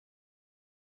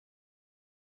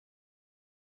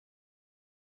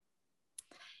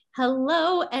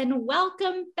Hello and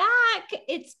welcome back.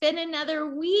 It's been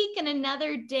another week and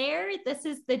another dare. This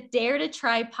is the Dare to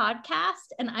Try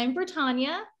podcast, and I'm Bretagne.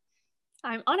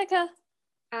 I'm Anike.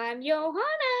 I'm Johanna.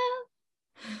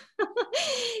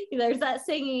 There's that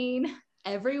singing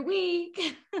every week.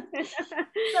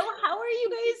 So how are you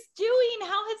guys doing?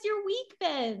 How has your week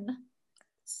been?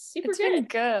 Super It's good. been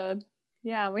good.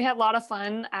 Yeah, we had a lot of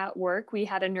fun at work. We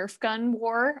had a Nerf gun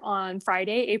war on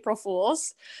Friday, April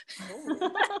Fools.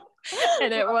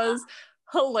 And it was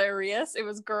hilarious. It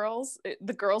was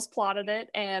the girls plotted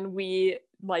it, and we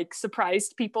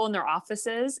surprised people in their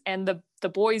offices, and the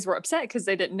boys were upset because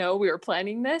they didn't know we were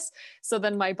planning this. So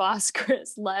then my boss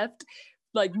Chris left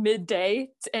midday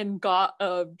and got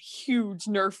a huge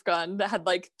Nerf gun that had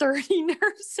 30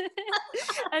 Nerfs in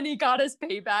it, and he got his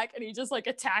payback, and he just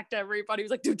attacked everybody. He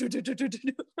was like do do do do do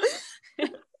do.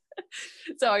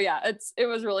 So yeah, it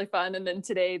was really fun. And then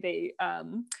today they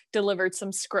delivered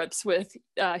some scripts with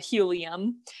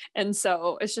helium, and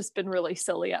so it's just been really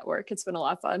silly at work. It's been a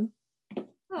lot of fun.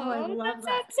 I love that. that.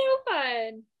 Sounds so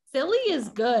fun. Silly is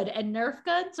good, and Nerf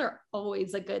guns are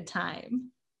always a good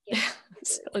time. Yeah,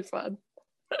 it's really fun.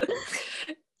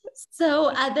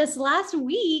 So this last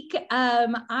week,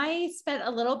 I spent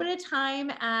a little bit of time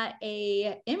at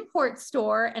a import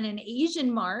store and an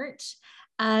Asian mart.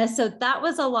 So that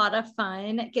was a lot of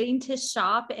fun, getting to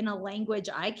shop in a language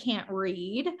I can't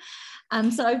read.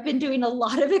 So I've been doing a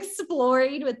lot of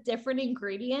exploring with different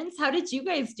ingredients. How did you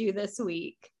guys do this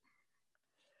week?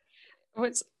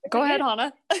 Go ahead,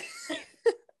 Hannah.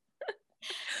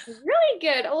 Really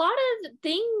good. A lot of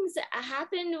things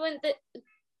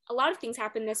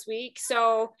happened this week.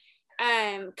 So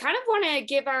kind of want to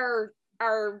give our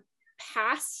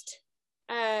past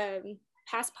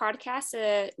podcast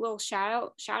a little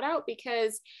shout out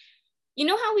because you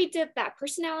know how we did that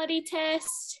personality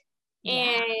test,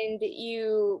 and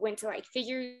you went to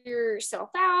figure yourself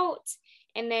out,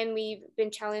 and then we've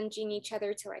been challenging each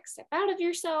other to step out of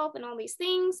yourself and all these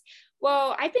things.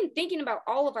 Well, I've been thinking about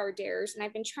all of our dares, and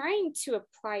I've been trying to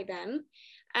apply them.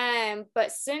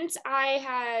 But since I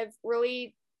have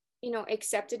really,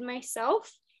 accepted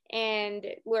myself and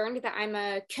learned that I'm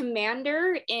a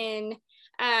commander in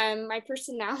my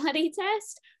personality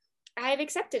test, I've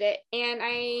accepted it.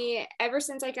 And ever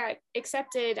since I got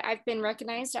accepted, I've been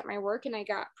recognized at my work, and I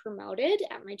got promoted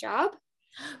at my job.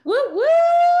 Woo woo!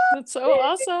 That's so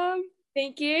awesome.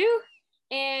 Thank you.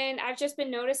 And I've just been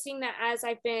noticing that as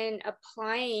I've been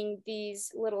applying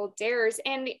these little dares,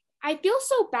 and I feel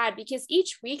so bad because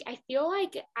each week I feel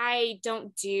like I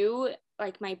don't do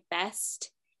my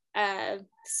best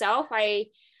self. I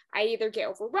either get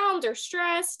overwhelmed or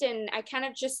stressed, and I kind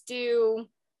of just do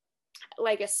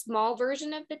a small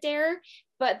version of the dare,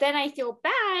 but then I feel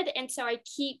bad, and so I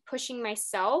keep pushing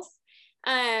myself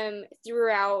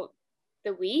throughout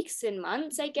the weeks and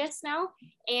months, I guess now,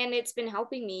 and it's been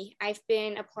helping me. I've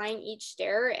been applying each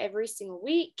dare every single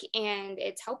week, and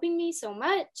it's helping me so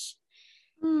much.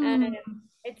 And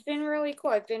it's been really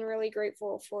cool. I've been really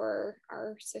grateful for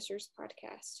our sisters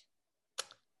podcast.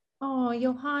 Oh,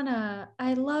 Johanna,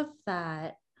 I love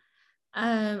that.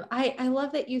 I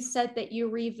love that you said that you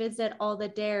revisit all the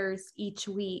dares each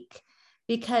week,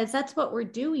 because that's what we're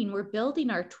doing. We're building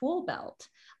our tool belt.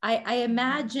 I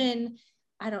imagine,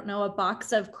 I don't know, a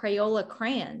box of Crayola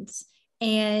crayons.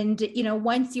 And,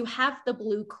 once you have the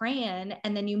blue crayon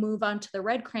and then you move on to the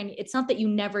red crayon, it's not that you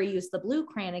never use the blue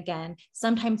crayon again.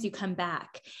 Sometimes you come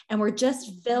back, and we're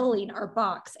just filling our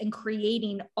box and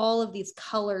creating all of these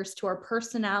colors to our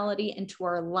personality and to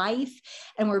our life.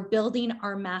 And we're building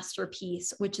our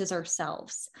masterpiece, which is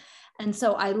ourselves. And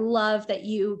so I love that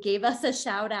you gave us a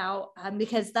shout out,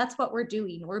 because that's what we're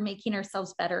doing. We're making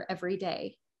ourselves better every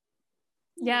day.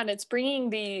 Yeah, and it's bringing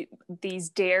these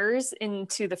dares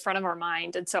into the front of our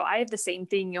mind. And so I have the same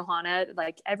thing, Johanna.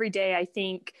 Every day I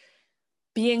think,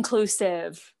 be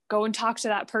inclusive, go and talk to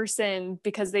that person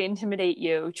because they intimidate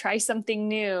you, try something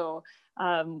new.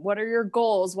 What are your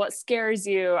goals? What scares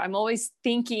you? I'm always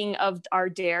thinking of our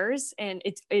dares, and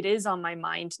it is on my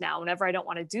mind now. Whenever I don't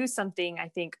want to do something, I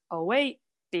think, oh, wait,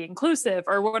 be inclusive,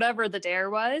 or whatever the dare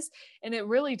was. And it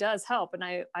really does help. And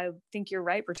I think you're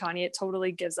right, Bretagne. It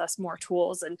totally gives us more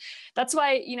tools. And that's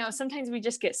why, sometimes we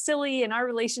just get silly, and our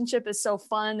relationship is so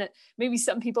fun that maybe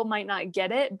some people might not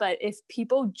get it. But if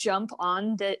people jump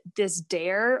on these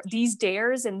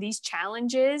dares and these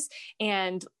challenges,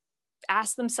 and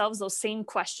ask themselves those same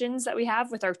questions that we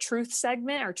have with our truth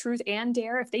segment, our truth and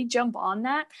dare, if they jump on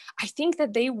that, I think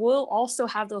that they will also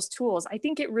have those tools. I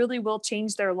think it really will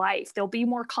change their life. They'll be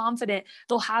more confident.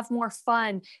 They'll have more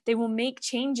fun. They will make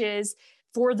changes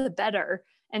for the better.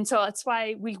 And so that's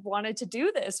why we wanted to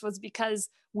do this, was because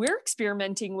we're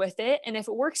experimenting with it. And if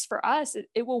it works for us,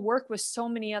 it will work with so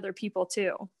many other people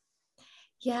too.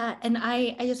 Yeah. And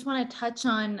I just want to touch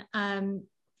on an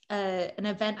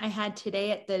event I had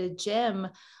today at the gym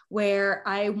where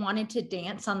I wanted to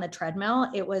dance on the treadmill.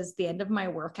 It was the end of my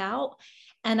workout.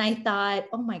 And I thought,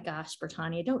 oh my gosh,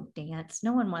 Bretagne, don't dance.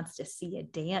 No one wants to see you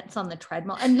dance on the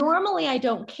treadmill. And normally I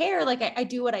don't care. Like I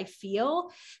do what I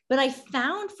feel, but I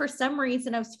found for some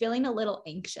reason I was feeling a little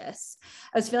anxious.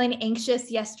 I was feeling anxious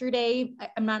yesterday.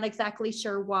 I'm not exactly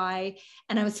sure why.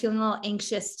 And I was feeling a little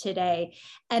anxious today.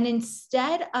 And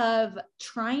instead of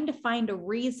trying to find a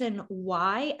reason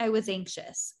why I was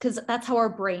anxious, because that's how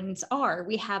our brains are.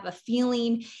 We have a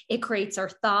feeling, it creates our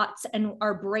thoughts, and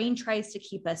our brain tries to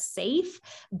keep us safe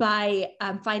by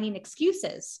finding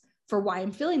excuses for why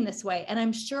I'm feeling this way. And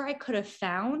I'm sure I could have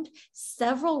found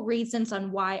several reasons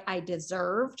on why I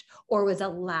deserved or was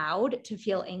allowed to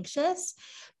feel anxious.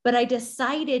 But I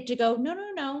decided to go,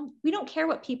 no, we don't care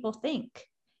what people think.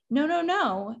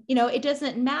 No. It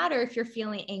doesn't matter if you're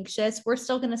feeling anxious. We're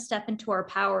still going to step into our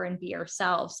power and be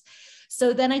ourselves.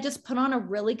 So then I just put on a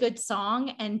really good song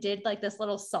and did like this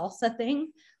little salsa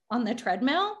thing on the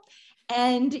treadmill.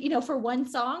 And, for one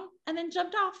song, and then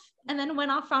jumped off and then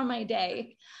went off on my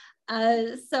day.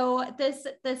 So this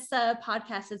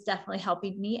podcast is definitely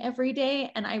helping me every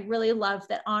day. And I really love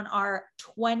that on our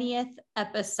 20th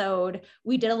episode,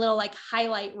 we did a little like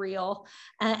highlight reel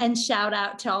and shout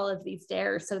out to all of these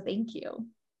dares. So thank you.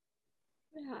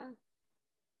 Yeah.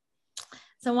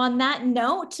 So on that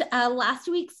note, last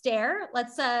week's dare,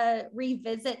 let's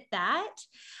revisit that.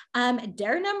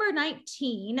 Dare number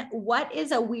 19, what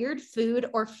is a weird food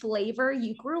or flavor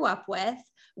you grew up with?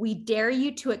 We dare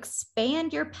you to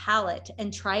expand your palate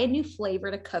and try a new flavor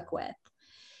to cook with.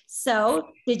 So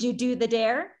did you do the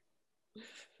dare?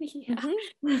 Yeah.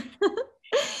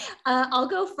 I'll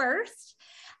go first.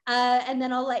 And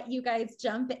then I'll let you guys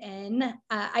jump in.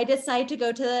 I decided to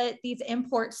go to these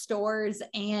import stores,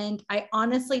 and I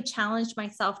honestly challenged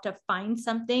myself to find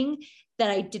something that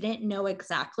I didn't know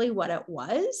exactly what it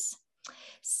was.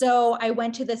 So I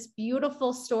went to this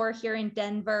beautiful store here in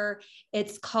Denver.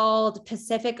 It's called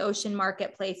Pacific Ocean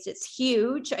Marketplace. It's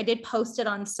huge. I did post it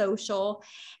on social,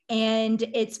 and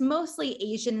it's mostly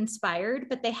Asian inspired,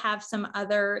 but they have some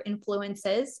other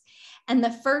influences. And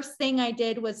the first thing I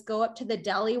did was go up to the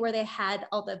deli where they had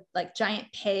all the like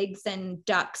giant pigs and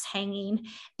ducks hanging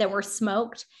that were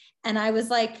smoked. And I was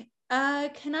like,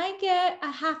 can I get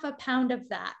a half a pound of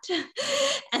that?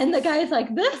 And the guy's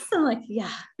like, this? I'm like,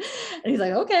 yeah. And he's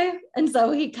like, okay. And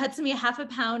so he cuts me a half a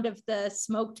pound of the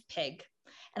smoked pig.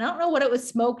 And I don't know what it was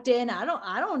smoked in. I don't know.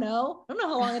 I don't know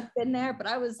how long it's been there, but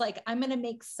I was like, I'm going to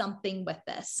make something with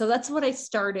this. So that's what I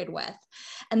started with.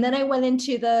 And then I went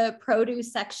into the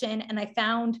produce section and I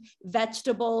found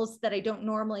vegetables that I don't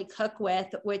normally cook with,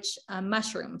 which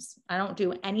mushrooms. I don't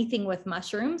do anything with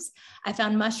mushrooms. I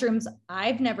found mushrooms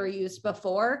I've never used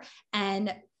before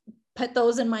and put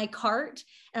those in my cart.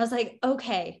 And I was like,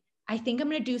 okay, I think I'm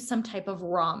going to do some type of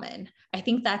ramen. I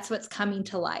think that's what's coming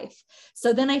to life.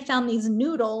 So then I found these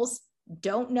noodles,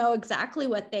 don't know exactly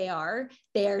what they are.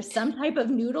 They are some type of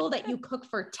noodle that you cook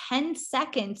for 10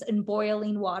 seconds in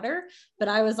boiling water. But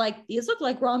I was like, these look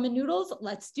like ramen noodles.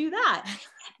 Let's do that.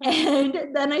 And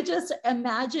then I just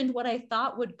imagined what I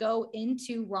thought would go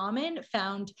into ramen,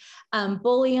 found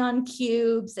bouillon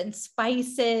cubes and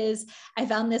spices. I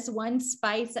found this one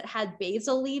spice that had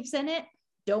basil leaves in it.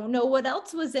 Don't know what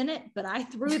else was in it, but I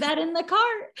threw that in the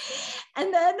cart.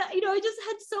 And then, I just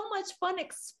had so much fun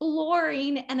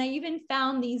exploring. And I even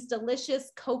found these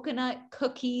delicious coconut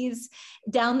cookies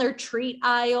down their treat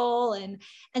aisle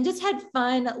and just had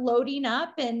fun loading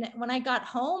up. And when I got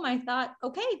home, I thought,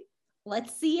 okay,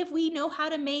 let's see if we know how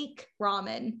to make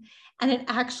ramen. And it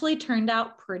actually turned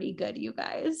out pretty good, you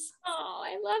guys. Oh,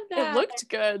 I love that. It looked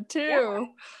good too. Yeah.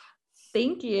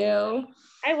 Thank you.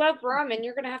 I love ramen.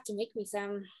 You're gonna have to make me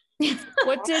some.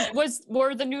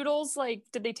 Were the noodles like,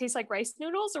 did they taste like rice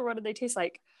noodles or what did they taste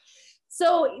like?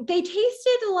 So they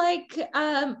tasted like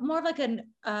more of like an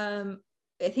I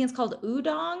think it's called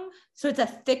udon. So it's a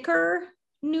thicker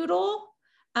noodle.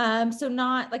 So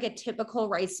not like a typical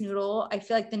rice noodle. I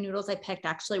feel like the noodles I picked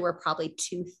actually were probably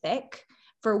too thick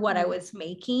for what I was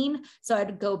making. So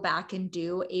I'd go back and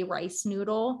do a rice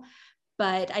noodle.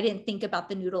 But I didn't think about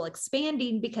the noodle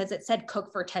expanding because it said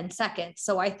cook for 10 seconds.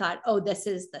 So I thought, oh, this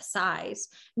is the size.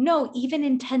 No, even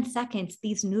in 10 seconds,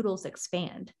 these noodles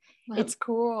expand. That's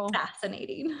cool.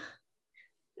 Fascinating.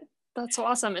 That's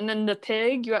awesome. And then the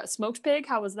pig, you got smoked pig.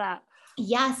 How was that?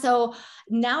 Yeah. So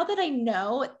now that I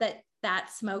know that that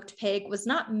smoked pig was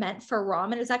not meant for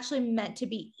ramen. It was actually meant to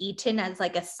be eaten as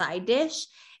like a side dish.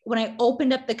 When I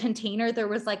opened up the container, there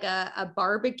was like a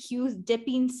barbecue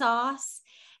dipping sauce,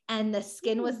 and the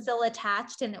skin was still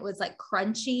attached and it was like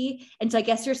crunchy. And so I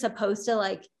guess you're supposed to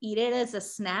like eat it as a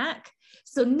snack.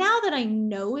 So now that I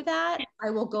know that, I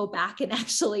will go back and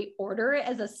actually order it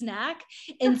as a snack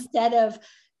instead of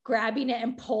grabbing it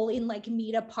and pulling like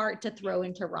meat apart to throw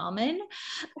into ramen.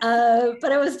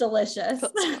 But it was delicious.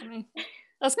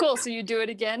 That's cool. So you do it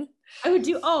again? I would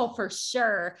do, oh, for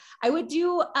sure. I would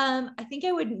do, I think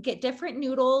I would get different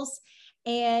noodles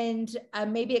and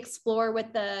maybe explore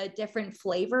with the different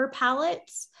flavor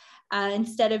palettes.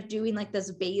 Instead of doing like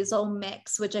this basil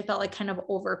mix, which I felt like kind of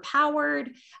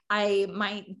overpowered, I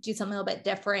might do something a little bit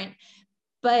different.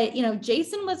 But, you know,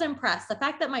 Jason was impressed. The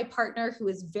fact that my partner, who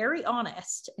is very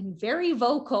honest and very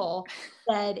vocal,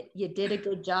 said, "You did a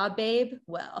good job, babe."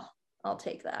 Well, I'll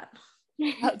take that.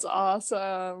 That's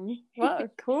awesome. Wow,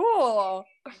 cool.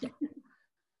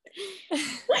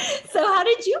 So how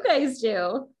did you guys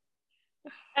do?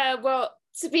 Well,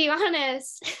 to be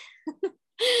honest,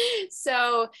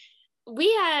 so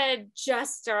we had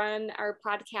just done our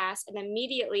podcast, and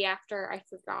immediately after I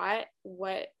forgot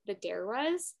what the dare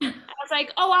was. I was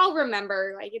like, oh, I'll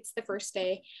remember. Like, it's the first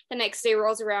day. The next day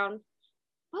rolls around.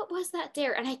 What was that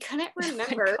dare? And I couldn't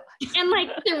remember. And like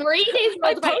 3 days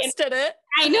rolled by. I posted it.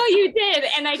 I know you did.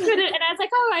 And I couldn't. And I was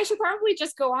like, oh, I should probably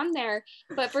just go on there.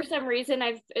 But for some reason,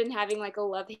 I've been having like a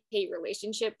love-hate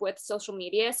relationship with social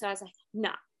media. So I was like,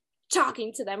 nah,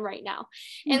 talking to them right now.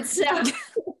 And so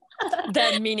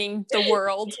them meaning the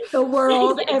world. The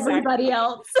world, Exactly. Everybody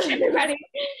else. Everybody.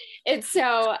 And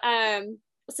so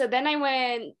so then I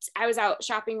was out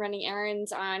shopping, running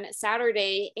errands on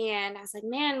Saturday, and I was like,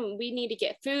 man, we need to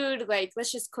get food. Like,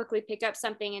 let's just quickly pick up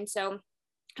something. And so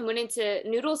I went into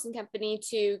Noodles and Company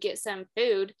to get some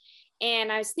food.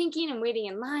 And I was thinking and waiting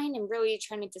in line and really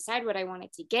trying to decide what I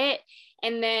wanted to get.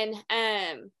 And then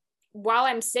while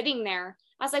I'm sitting there,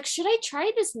 I was like, should I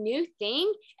try this new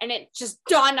thing? And it just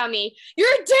dawned on me, you're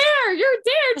a dare,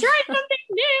 try something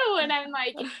new. And I'm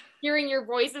like hearing your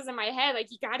voices in my head, like,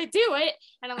 you got to do it.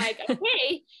 And I'm like,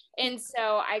 okay. And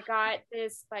so I got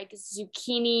this like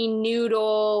zucchini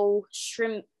noodle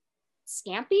shrimp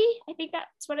scampi. I think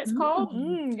that's what it's called.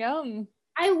 Yum.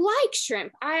 I like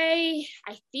shrimp. I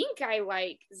think I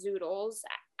like zoodles.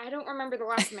 I don't remember the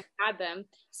last time I had them.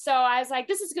 So I was like,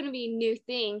 this is going to be a new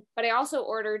thing. But I also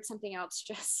ordered something else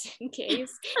just in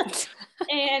case.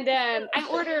 And I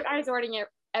was ordering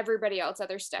everybody else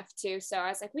other stuff too. So I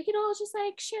was like, we could all just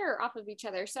like share off of each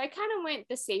other. So I kind of went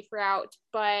the safe route.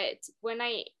 But when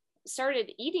I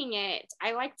started eating it,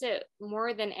 I liked it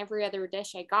more than every other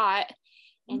dish I got.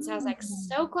 And so I was like,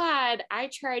 so glad I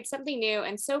tried something new,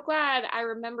 and so glad I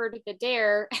remembered the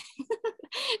dare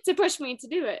to push me to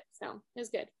do it. So it was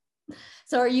good.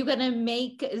 So are you going to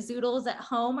make zoodles at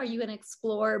home? Are you going to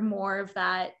explore more of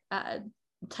that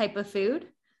type of food?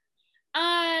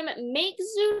 Make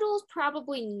zoodles?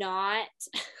 Probably not.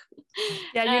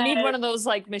 Yeah, you need one of those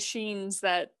like machines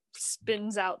that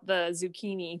spins out the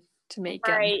zucchini to make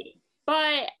it. Right.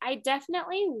 But I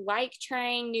definitely like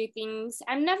trying new things.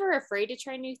 I'm never afraid to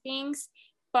try new things,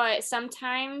 but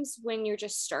sometimes when you're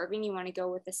just starving, you want to go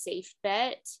with a safe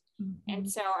bet. Mm-hmm. And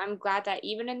so I'm glad that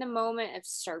even in the moment of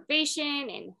starvation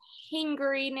and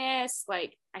hangriness,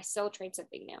 like I still tried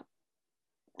something new.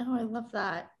 Oh, I love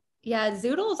that. Yeah,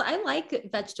 zoodles. I like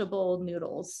vegetable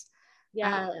noodles.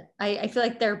 Yeah. I feel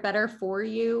like they're better for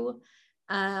you.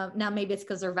 Now maybe it's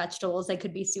because they're vegetables. They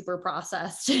could be super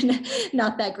processed and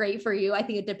not that great for you. I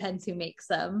think it depends who makes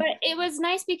them. But it was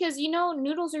nice because, you know,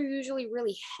 noodles are usually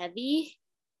really heavy.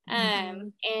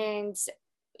 And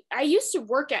I used to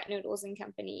work at Noodles and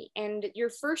Company, and your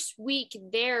first week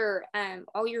there,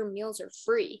 all your meals are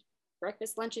free.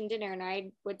 Breakfast, lunch, and dinner. And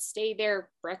I would stay there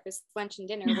breakfast, lunch, and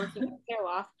dinner working my tail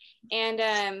off. And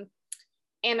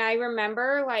I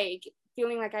remember like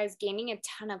feeling like I was gaining a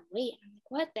ton of weight. I'm like,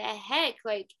 what the heck?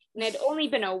 Like, and it had only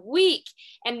been a week.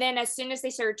 And then as soon as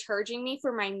they started charging me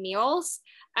for my meals,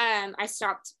 I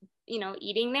stopped,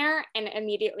 eating there, and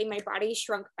immediately my body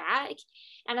shrunk back.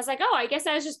 And I was like, oh, I guess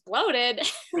I was just bloated.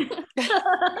 But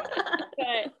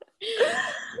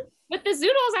with the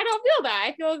zoodles, I don't feel that.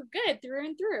 I feel good through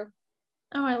and through.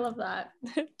 Oh, I love that.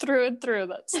 Through and through.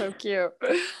 That's so cute.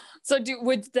 So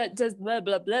does blah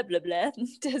blah blah blah blah,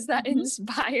 does that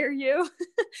inspire you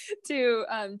to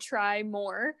try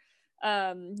more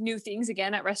new things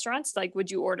again at restaurants? Like, would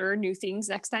you order new things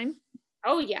next time?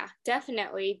 Oh yeah,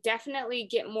 definitely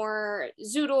get more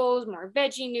zoodles, more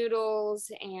veggie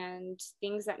noodles, and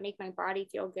things that make my body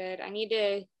feel good. I need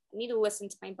to listen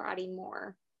to my body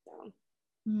more. So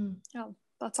Oh,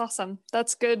 that's awesome.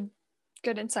 That's good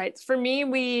insights. For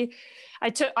me,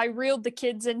 I reeled the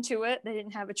kids into it. They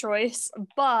didn't have a choice,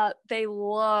 but they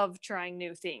love trying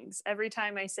new things. Every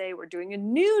time I say we're doing a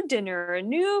new dinner, a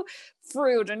new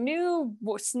fruit, a new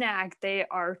snack, they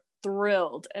are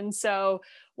thrilled. And so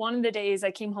one of the days I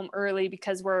came home early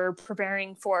because we're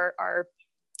preparing for our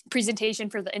presentation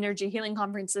for the energy healing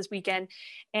conference this weekend,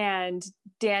 and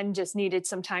Dan just needed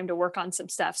some time to work on some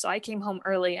stuff. So I came home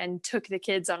early and took the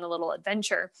kids on a little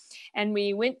adventure, and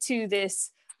we went to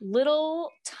this little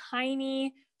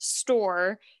tiny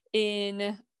store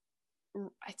in,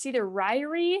 it's either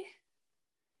Ryrie,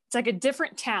 it's like a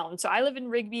different town. So I live in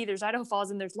Rigby, there's Idaho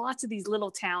Falls, and there's lots of these little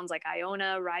towns like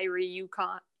Iona, Ryrie,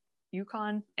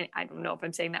 Yukon, and I don't know if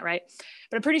I'm saying that right,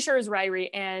 but I'm pretty sure it's Ryrie,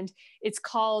 and it's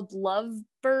called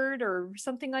Lovebird or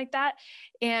something like that.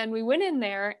 And we went in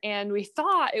there and we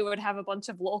thought it would have a bunch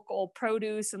of local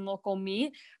produce and local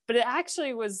meat, but it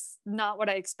actually was not what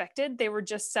I expected. They were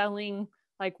just selling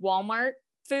like Walmart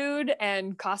food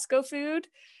and Costco food.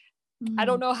 I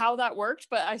don't know how that worked,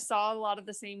 but I saw a lot of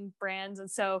the same brands. And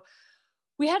so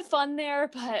we had fun there,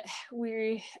 but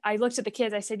I looked at the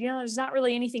kids. I said, there's not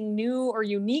really anything new or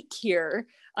unique here.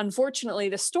 Unfortunately,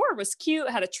 the store was cute,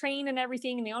 had a train and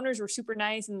everything, and the owners were super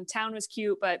nice, and the town was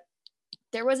cute, but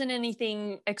there wasn't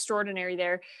anything extraordinary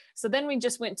there. So then we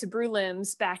just went to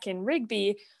Brulim's back in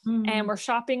Rigby, and we're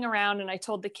shopping around. And I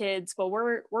told the kids, well,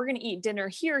 we're going to eat dinner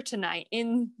here tonight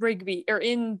in Rigby, or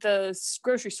in the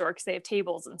grocery store, because they have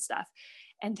tables and stuff.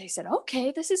 And they said,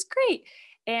 okay, this is great.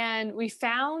 And we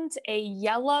found a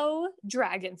yellow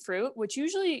dragon fruit, which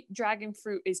usually dragon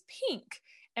fruit is pink.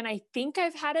 And I think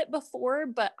I've had it before,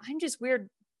 but I'm just weird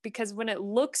because when it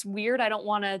looks weird, I don't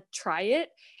want to try it.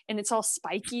 And it's all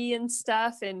spiky and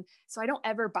stuff. And so I don't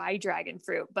ever buy dragon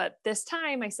fruit. But this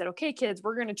time I said, okay, kids,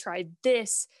 we're going to try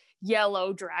this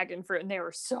yellow dragon fruit. And they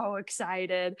were so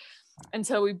excited. And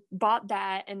so we bought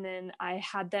that. And then I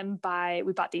had them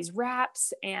we bought these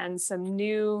wraps and some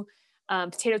new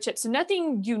potato chips. So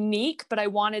nothing unique, but I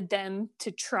wanted them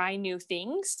to try new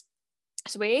things.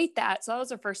 So we ate that. So that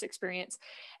was our first experience.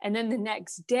 And then the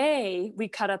next day we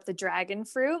cut up the dragon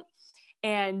fruit,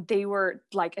 and they were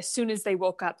like, as soon as they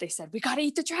woke up, they said, we got to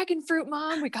eat the dragon fruit,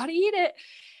 Mom, we got to eat it.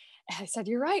 And I said,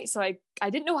 you're right. So I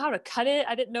didn't know how to cut it.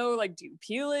 I didn't know, like, do you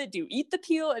peel it? Do you eat the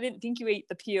peel? I didn't think you ate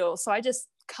the peel. So I just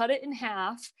cut it in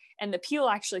half, and the peel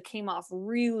actually came off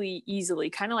really easily,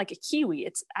 kind of like a kiwi.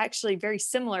 It's actually very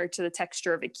similar to the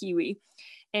texture of a kiwi.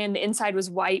 And the inside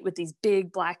was white with these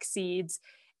big black seeds.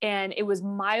 And it was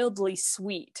mildly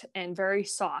sweet and very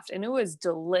soft, and it was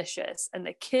delicious. And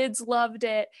the kids loved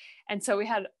it. And so we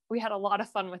had a lot of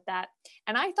fun with that.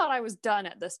 And I thought I was done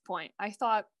at this point. I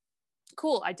thought,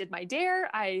 cool, I did my dare.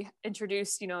 I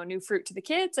introduced, a new fruit to the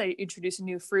kids. I introduced a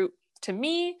new fruit to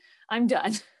me. I'm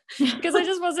done. Because I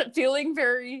just wasn't feeling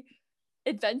very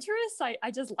adventurous. I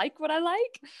just like what I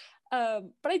like.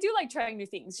 But I do like trying new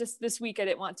things. Just this week I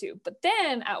didn't want to. But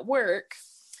then at work,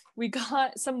 we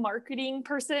got some marketing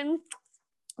person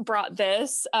brought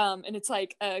this, and it's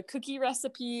like a cookie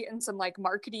recipe and some like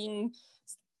marketing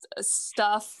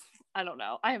stuff. I don't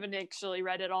know. I haven't actually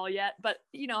read it all yet, but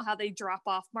you know how they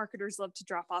marketers love to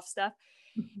drop off stuff.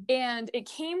 And it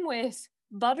came with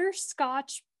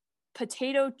butterscotch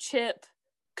potato chip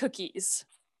cookies.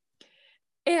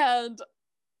 And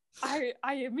I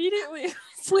immediately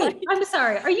wait, like, I'm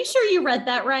sorry. Are you sure you read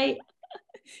that right?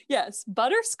 Yes,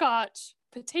 butterscotch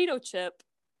potato chip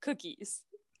cookies.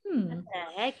 What the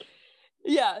heck?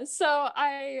 Yeah, so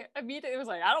I immediately was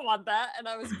like, I don't want that. And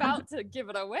I was about to give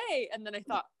it away. And then I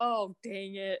thought, oh,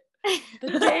 dang it.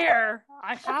 The dare.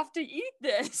 I have to eat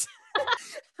this.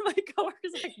 My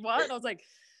coworker's like, what? And I was like,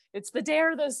 it's the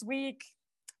dare this week.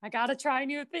 I got to try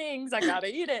new things. I got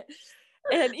to eat it.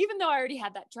 And even though I already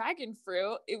had that dragon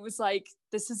fruit, it was like,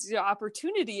 this is the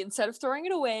opportunity instead of throwing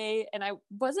it away. And I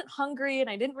wasn't hungry and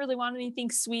I didn't really want anything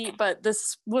sweet, but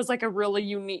this was like a really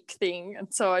unique thing. And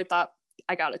so I thought,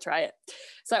 I got to try it.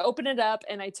 So I opened it up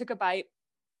and I took a bite,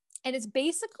 and it's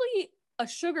basically a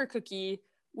sugar cookie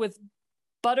with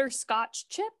butterscotch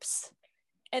chips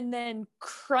and then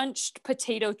crunched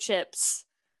potato chips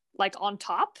like on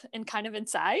top and kind of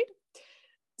inside.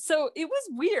 So it was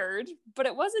weird, but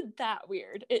it wasn't that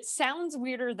weird. It sounds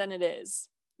weirder than it is.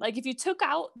 Like if you took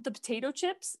out the potato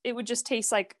chips, it would just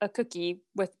taste like a cookie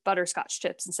with butterscotch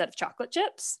chips instead of chocolate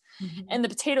chips. Mm-hmm. And the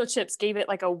potato chips gave it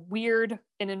like a weird,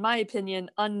 and in my opinion,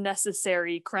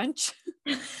 unnecessary crunch.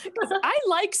 Because I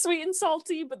like sweet and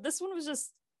salty, but this one was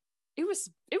just, it was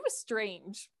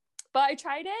strange. But I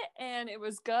tried it and it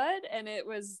was good and it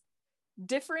was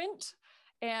different.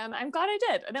 And I'm glad I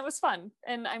did. And it was fun.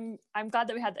 And I'm glad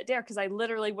that we had that dare, because I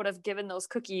literally would have given those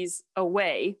cookies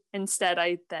away. Instead,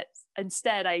 I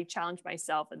challenged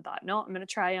myself and thought, no, I'm going to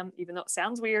try them, even though it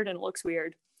sounds weird and it looks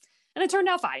weird. And it turned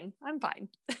out fine. I'm fine.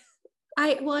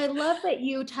 I love that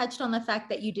you touched on the fact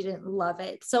that you didn't love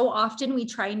it. So often we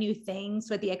try new things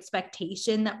with the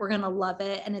expectation that we're going to love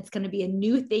it and it's going to be a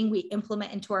new thing we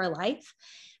implement into our life.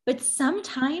 But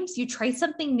sometimes you try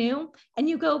something new and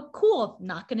you go, cool,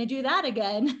 not going to do that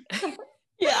again.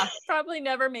 Yeah, probably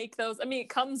never make those. I mean, it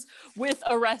comes with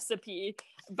a recipe,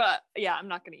 but yeah, I'm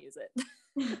not going to use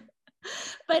it.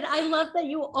 But I love that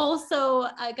you also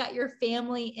got your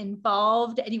family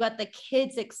involved and you got the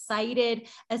kids excited,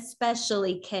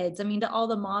 especially kids. I mean, to all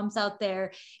the moms out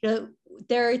there,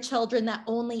 there are children that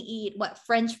only eat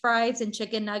French fries and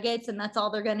chicken nuggets, and that's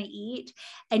all they're going to eat.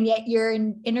 And yet you're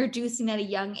introducing at a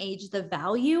young age the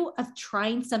value of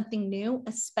trying something new,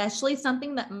 especially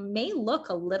something that may look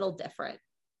a little different.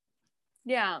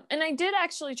 Yeah. And I did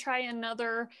actually try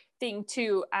another thing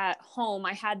too at home.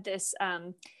 I had this,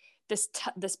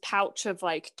 this pouch of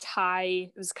like Thai,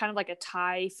 it was kind of like a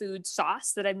Thai food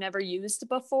sauce that I've never used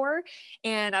before.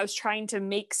 And I was trying to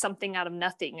make something out of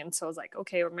nothing. And so I was like,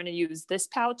 okay, I'm going to use this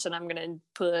pouch and I'm going to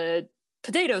put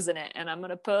potatoes in it. And I'm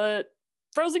going to put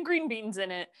frozen green beans in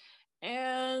it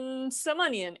and some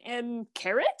onion and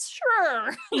carrots.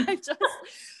 Sure. I just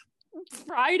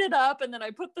fried it up and then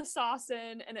I put the sauce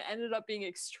in and it ended up being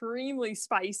extremely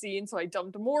spicy. And so I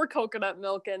dumped more coconut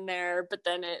milk in there, but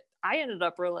then I ended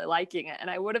up really liking it. And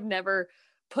I would have never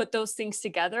put those things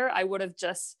together. I would have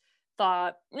just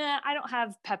thought, I don't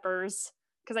have peppers,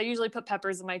 because I usually put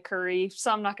peppers in my curry. So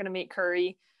I'm not going to make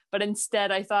curry. But instead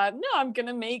I thought, no, I'm going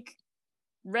to make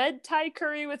red Thai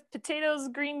curry with potatoes,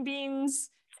 green beans,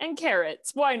 and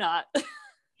carrots. Why not?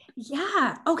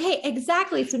 Yeah. Okay.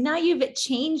 Exactly. So now you've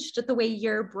changed the way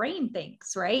your brain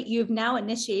thinks, right? You've now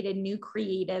initiated a new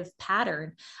creative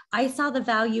pattern. I saw the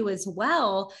value as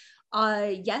well.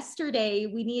 Yesterday,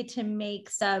 we needed to make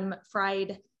some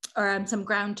fried or some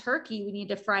ground turkey. We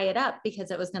needed to fry it up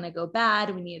because it was going to go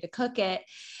bad. We needed to cook it.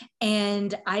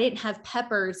 And I didn't have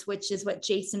peppers, which is what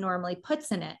Jason normally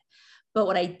puts in it. But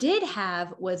what I did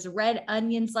have was red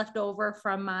onions left over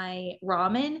from my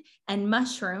ramen and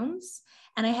mushrooms.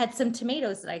 And I had some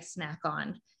tomatoes that I snack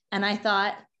on. And I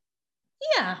thought,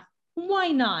 yeah, why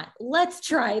not? Let's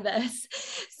try this.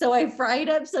 So I fried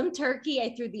up some turkey.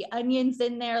 I threw the onions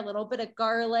in there, a little bit of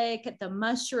garlic, the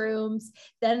mushrooms,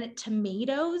 then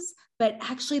tomatoes. But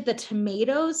actually the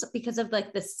tomatoes, because of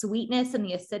like the sweetness and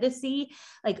the acidity,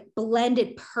 like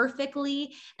blended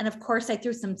perfectly. And of course I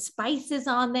threw some spices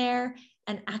on there.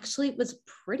 And actually it was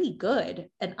pretty good.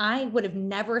 And I would have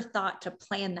never thought to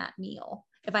plan that meal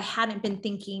if I hadn't been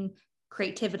thinking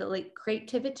creatively.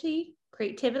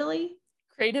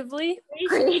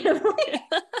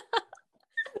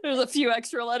 There's a few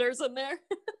extra letters in there.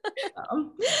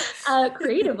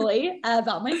 Creatively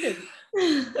about my food.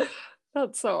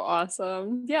 That's so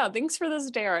awesome. Yeah, thanks for this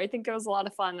dare. I think it was a lot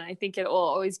of fun. And I think it will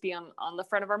always be on the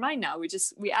front of our mind now.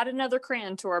 We add another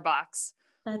crayon to our box.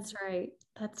 That's right.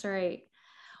 That's right.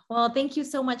 Well, thank you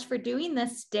so much for doing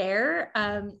this dare.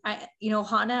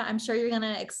 Johanna, I'm sure you're going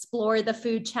to explore the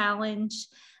food challenge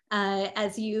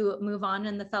as you move on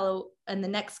in the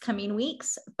next coming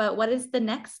weeks. But what is the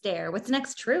next dare? What's the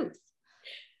next truth?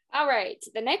 All right.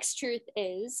 The next truth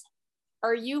is,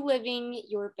 are you living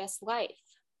your best life?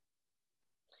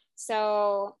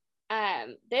 So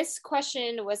this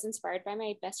question was inspired by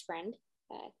my best friend,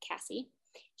 Cassie.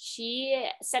 She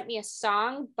sent me a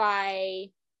song by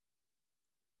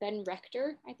Ben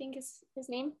Rector, I think is his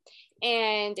name.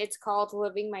 And it's called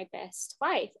Living My Best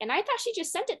Life. And I thought she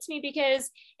just sent it to me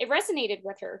because it resonated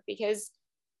with her, because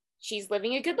she's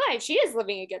living a good life. She is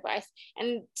living a good life.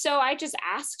 And so I just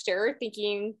asked her,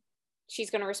 thinking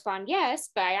she's going to respond yes.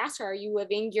 But I asked her, are you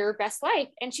living your best life?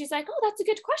 And she's like, oh, that's a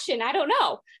good question. I don't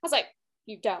know. I was like,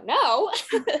 you don't know.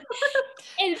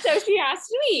 And so she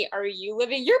asked me, are you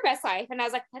living your best life? And I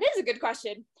was like, that is a good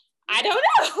question. I don't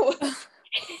know.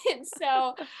 And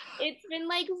so it's been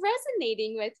like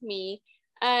resonating with me.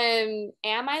 Am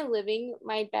I living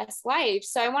my best life?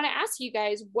 So I want to ask you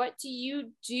guys, what do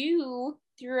you do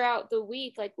throughout the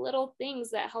week? Like little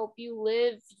things that help you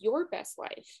live your best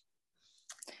life?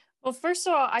 Well, first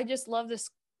of all, I just love this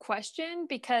question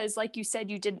because, like you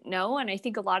said, you didn't know. And I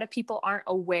think a lot of people aren't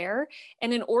aware.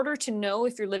 And in order to know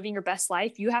if you're living your best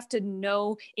life, you have to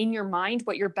know in your mind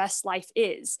what your best life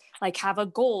is. Like have a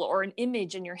goal or an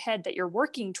image in your head that you're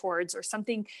working towards or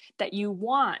something that you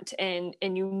want. And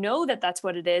you know that that's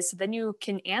what it is. So then you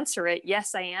can answer it.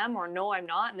 Yes, I am, or no, I'm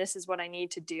not. And this is what I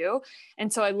need to do.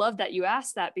 And so I love that you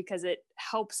asked that because it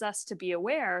helps us to be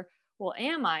aware. Well,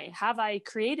 am I? Have I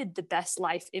created the best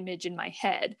life image in my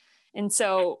head? And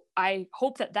so I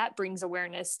hope that that brings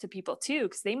awareness to people too,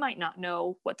 because they might not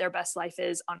know what their best life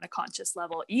is on a conscious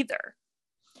level either.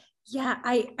 Yeah,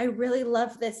 I really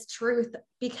love this truth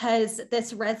because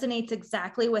this resonates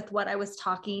exactly with what I was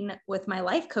talking with my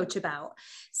life coach about.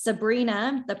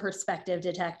 Sabrina, the perspective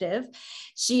detective,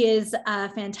 she is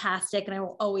fantastic, and I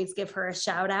will always give her a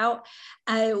shout out.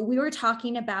 We were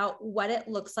talking about what it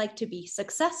looks like to be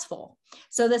successful.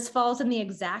 So this falls in the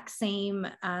exact same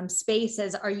space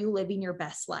as, are you living your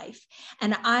best life?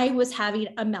 And I was having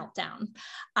a meltdown.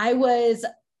 I was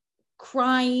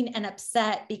crying and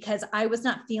upset because I was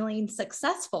not feeling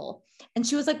successful. And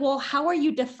she was like, well, how are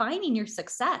you defining your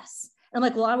success? And I'm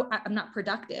like, well, I'm not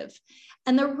productive.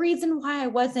 And the reason why I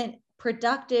wasn't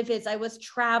productive is I was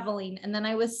traveling and then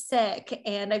I was sick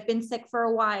and I've been sick for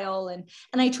a while. And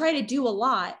I try to do a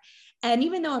lot. And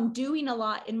even though I'm doing a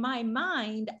lot in my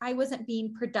mind, I wasn't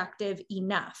being productive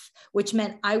enough, which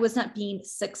meant I was not being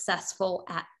successful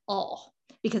at all,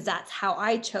 because that's how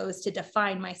I chose to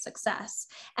define my success.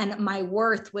 And my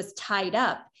worth was tied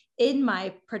up in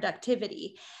my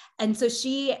productivity. And so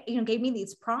she, gave me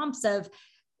these prompts of,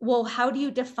 well, how do you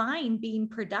define being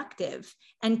productive?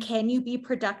 And can you be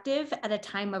productive at a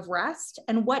time of rest?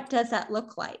 And what does that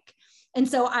look like? And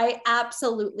so I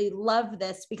absolutely love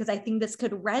this because I think this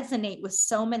could resonate with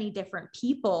so many different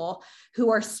people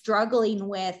who are struggling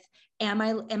with, am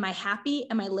I happy?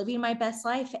 Am I living my best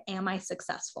life? Am I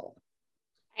successful?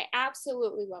 I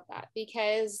absolutely love that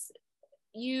because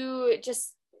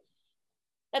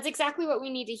that's exactly what we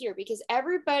need to hear, because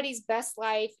everybody's best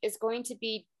life is going to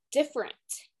be different.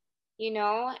 In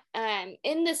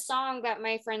the song that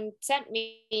my friend sent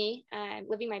me,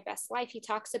 Living My Best Life, he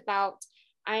talks about,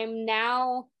 I'm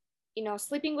now,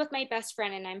 sleeping with my best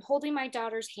friend and I'm holding my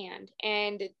daughter's hand.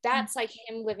 And that's like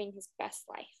him living his best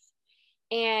life.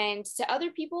 And to other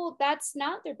people, that's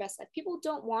not their best life. People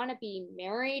don't want to be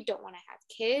married, don't want to have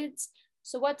kids.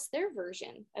 So what's their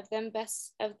version of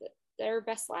their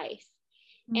best life?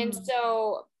 And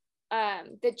so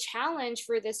the challenge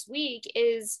for this week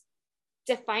is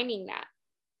defining that.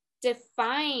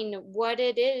 Define what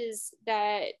it is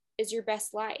that is your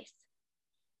best life.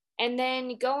 And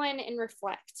then go in and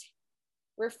reflect.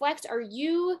 Reflect, are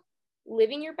you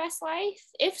living your best life?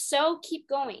 If so, keep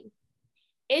going.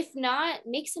 If not,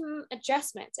 make some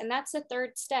adjustments. And that's the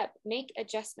third step, make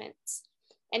adjustments.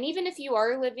 And even if you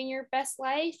are living your best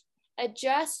life,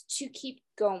 adjust to keep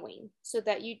going so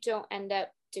that you don't end up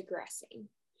digressing.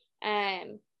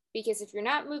 Because if you're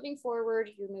not moving forward,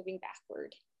 you're moving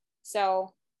backward.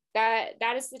 So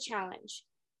that is the challenge.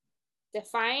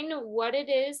 Define what it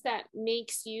is that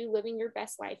makes you living your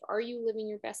best life. Are you living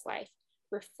your best life?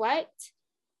 Reflect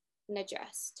and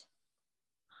adjust.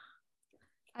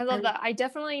 I love that. I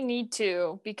definitely need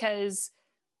to, because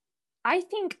I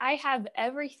think I have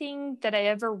everything that I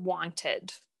ever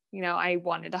wanted. I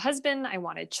wanted a husband, I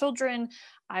wanted children,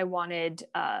 I wanted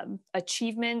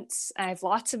achievements. I have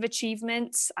lots of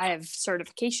achievements. I have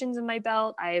certifications in my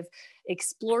belt. I've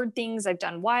explored things. I've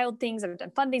done wild things. I've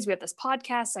done fun things. We have this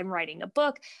podcast. I'm writing a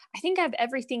book. I think I have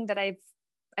everything that I've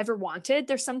ever wanted.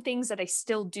 There's some things that I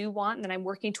still do want and that I'm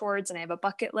working towards, and I have a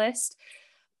bucket list.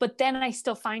 But then I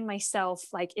still find myself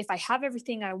like, if I have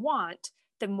everything I want,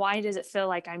 then why does it feel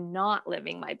like I'm not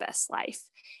living my best life?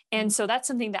 And so that's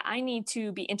something that I need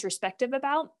to be introspective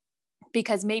about,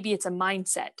 because maybe it's a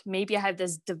mindset. Maybe I have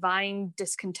this divine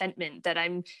discontentment that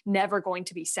I'm never going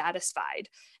to be satisfied.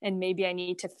 And maybe I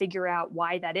need to figure out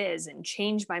why that is and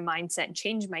change my mindset and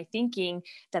change my thinking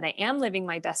that I am living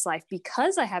my best life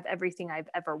because I have everything I've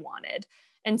ever wanted.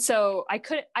 And so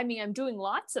I'm doing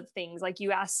lots of things. Like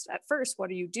you asked at first,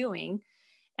 what are you doing?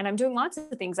 And I'm doing lots of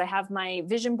things. I have my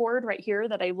vision board right here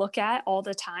that I look at all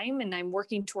the time, and I'm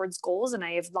working towards goals, and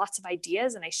I have lots of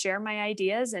ideas, and I share my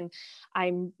ideas, and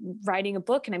I'm writing a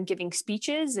book, and I'm giving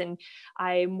speeches, and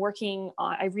I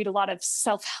read a lot of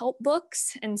self-help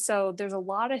books. And so there's a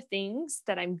lot of things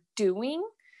that I'm doing,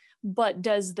 but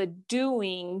does the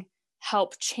doing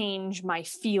help change my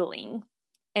feeling?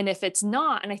 And if it's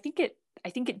not, and I think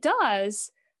it does,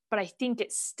 but I think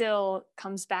it still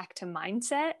comes back to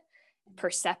mindset,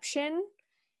 perception,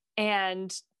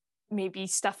 and maybe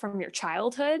stuff from your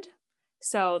childhood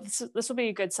So this will be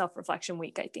a good self-reflection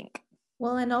week, I think.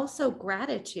 Well, and also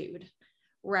gratitude,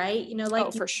 right? You know,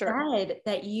 like you for sure. said,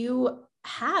 that you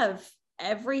have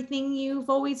everything you've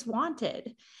always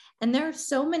wanted. And there are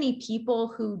so many people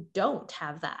who don't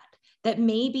have that, that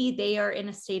maybe they are in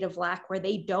a state of lack where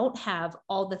they don't have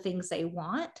all the things they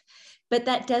want, but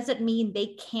that doesn't mean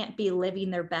they can't be living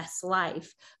their best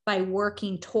life by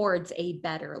working towards a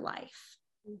better life.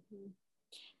 Mm-hmm.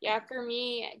 Yeah, for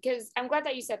me, because I'm glad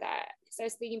that you said that, because I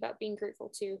was thinking about being grateful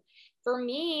too. For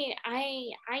me,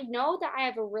 I know that I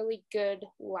have a really good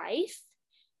life,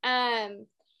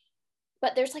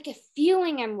 but there's like a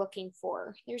feeling I'm looking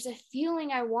for. There's a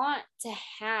feeling I want to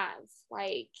have.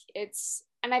 Like it's,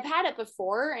 and I've had it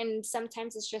before, and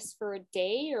sometimes it's just for a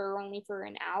day or only for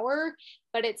an hour,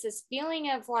 but it's this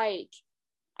feeling of like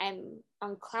I'm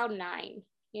on cloud nine,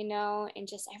 you know, and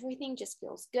just everything just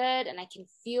feels good. And I can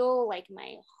feel like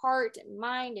my heart and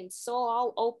mind and soul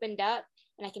all opened up,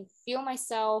 and I can feel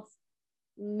myself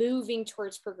moving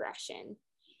towards progression.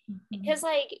 Mm-hmm. Because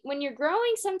like when you're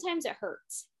growing, sometimes it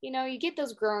hurts, you know, you get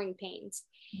those growing pains,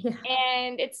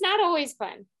 and it's not always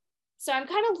fun. So I'm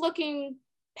kind of looking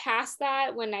past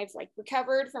that when I've like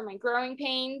recovered from my growing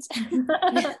pains.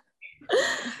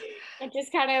 And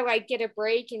just kind of like get a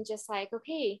break and just like,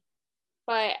 okay.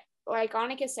 But like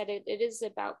Anike said, it is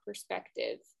about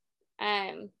perspective.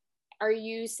 Are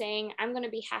you saying I'm going to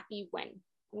be happy when?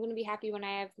 I'm going to be happy when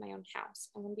I have my own house.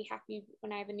 I'm going to be happy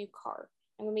when I have a new car.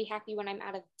 I'm going to be happy when I'm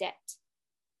out of debt.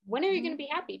 When are you going to be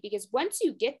happy? Because once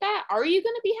you get that, are you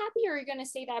going to be happy, or are you going to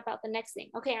say that about the next thing?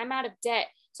 Okay, I'm out of debt,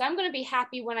 so I'm going to be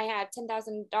happy when I have $10,000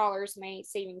 in my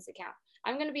savings account.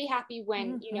 I'm going to be happy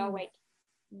when, you know, like,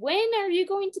 when are you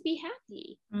going to be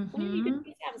happy? When are you going to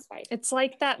be satisfied? It's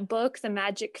like that book, The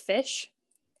Magic Fish,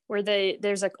 where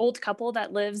there's an old couple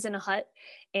that lives in a hut,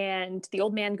 and the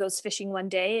old man goes fishing one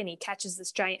day and he catches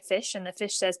this giant fish, and the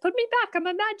fish says, "Put me back, I'm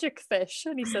a magic fish."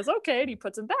 And he says, "Okay," and he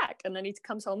puts him back. And then he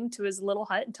comes home to his little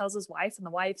hut and tells his wife, and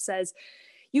the wife says,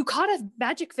 "You caught a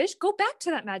magic fish? Go back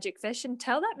to that magic fish and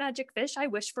tell that magic fish I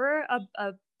wish for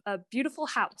a beautiful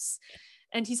house."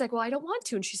 And he's like, "Well, I don't want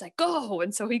to." And she's like, "Go."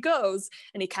 And so he goes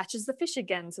and he catches the fish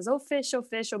again and says, "Oh, fish,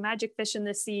 oh, magic fish in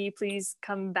the sea, please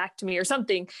come back to me," or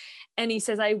something. And he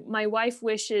says, my wife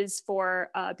wishes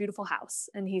for a beautiful house."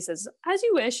 And he says, "As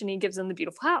you wish." And he gives him the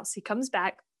beautiful house. He comes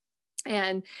back,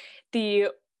 and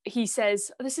he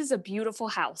says, "This is a beautiful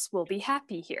house. We'll be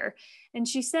happy here." And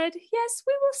she said, "Yes,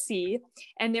 we will see."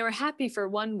 And they were happy for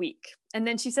 1 week. And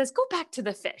then she says, "Go back to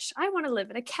the fish. I want to live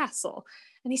in a castle."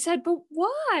 And he said, "But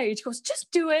why?" She goes,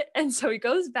 "Just do it." And so he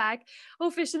goes back.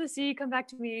 "Oh, fish in the sea, come back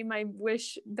to me. My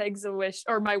wish begs a wish,"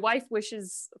 or my wife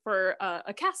wishes for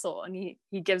a castle. And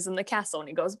he gives him the castle, and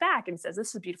he goes back and says, "This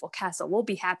is a beautiful castle. We'll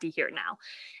be happy here now."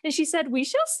 And she said, "We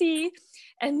shall see."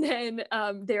 And then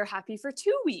they're happy for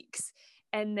 2 weeks.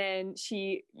 And then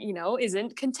she,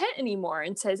 isn't content anymore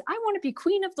and says, "I want to be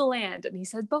queen of the land." And he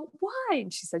said, "But why?"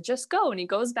 And she said, "Just go." And he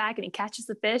goes back and he catches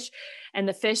the fish, and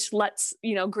the fish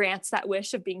grants that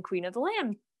wish of being queen of the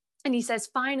land. And he says,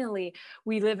 "Finally,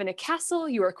 we live in a castle.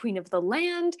 You are queen of the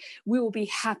land. We will be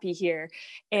happy here."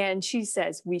 And she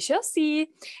says, "We shall see."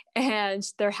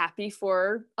 And they're happy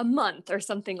for a month or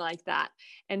something like that.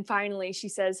 And finally she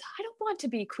says, "I don't want to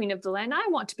be queen of the land. I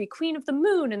want to be queen of the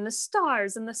moon and the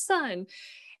stars and the sun."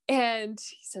 And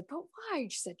he said, "But why?"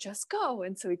 She said, "Just go."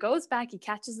 And so he goes back, he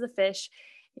catches the fish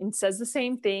and says the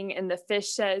same thing. And the fish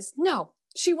says, "No,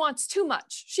 she wants too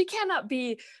much. She cannot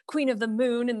be queen of the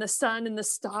moon and the sun and the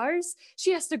stars.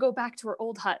 She has to go back to her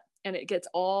old hut." And it gets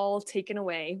all taken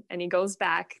away. And he goes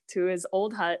back to his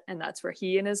old hut, and that's where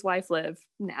he and his wife live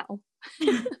now.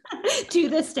 To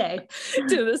this day.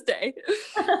 To this day.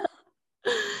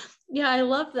 Yeah, I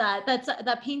love that.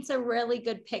 That paints a really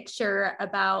good picture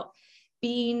about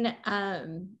being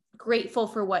grateful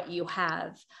for what you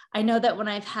have. I know that when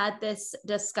I've had this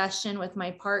discussion with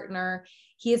my partner,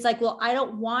 he is like, "Well, I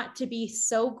don't want to be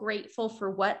so grateful for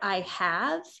what I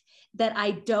have that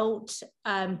I don't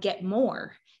get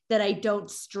more, that I don't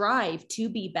strive to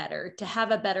be better, to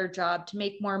have a better job, to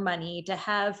make more money, to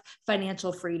have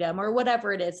financial freedom," or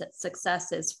whatever it is that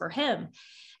success is for him.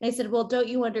 And I said, "Well, don't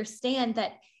you understand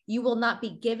that you will not be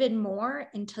given more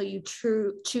until you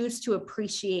choose to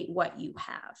appreciate what you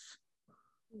have?"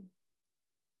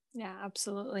 Yeah,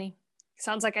 absolutely.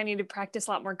 Sounds like I need to practice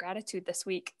a lot more gratitude this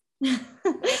week.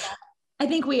 I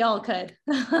think we all could.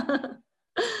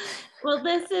 Well,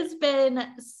 this has been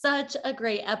such a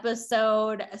great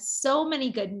episode. So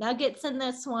many good nuggets in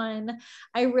this one.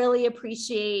 I really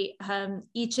appreciate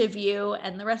each of you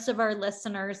and the rest of our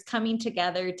listeners coming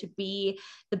together to be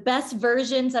the best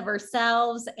versions of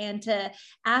ourselves and to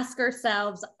ask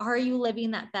ourselves, are you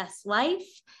living that best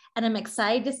life? And I'm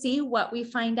excited to see what we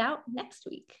find out next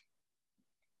week.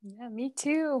 Yeah, me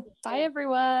too. Bye,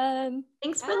 everyone.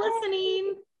 Thanks for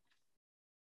listening.